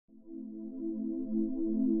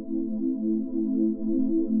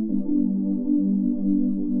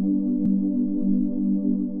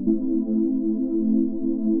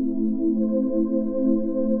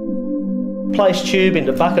Place tube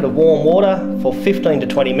into bucket of warm water for 15 to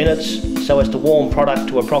 20 minutes so as to warm product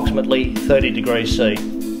to approximately 30 degrees C.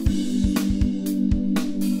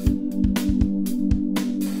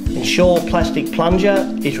 Ensure plastic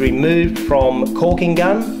plunger is removed from corking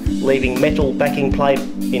gun, leaving metal backing plate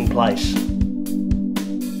in place.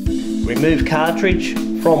 Remove cartridge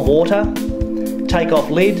from water, take off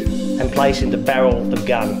lid and place into barrel of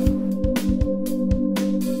gun.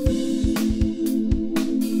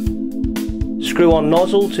 Screw on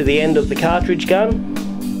nozzle to the end of the cartridge gun.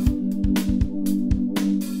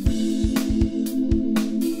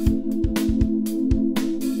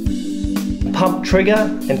 Pump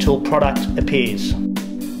trigger until product appears.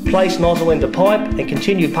 Place nozzle into pipe and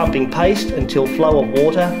continue pumping paste until flow of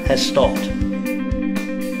water has stopped.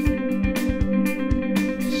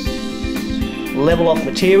 Level off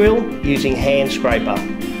material using hand scraper.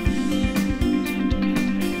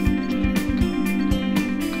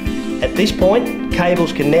 At this point,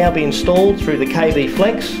 cables can now be installed through the KB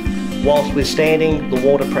Flex whilst withstanding the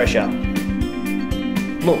water pressure.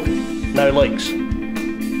 Look, no leaks.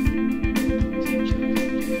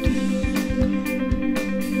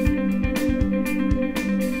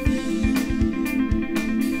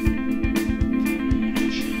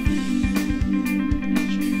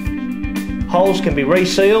 Holes can be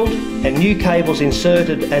resealed and new cables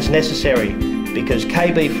inserted as necessary because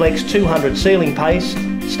KB Flex 200 sealing paste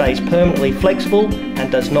stays permanently flexible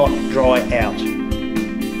and does not dry out.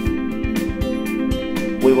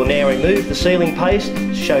 We will now remove the sealing paste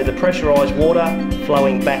to show the pressurised water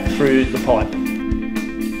flowing back through the pipe.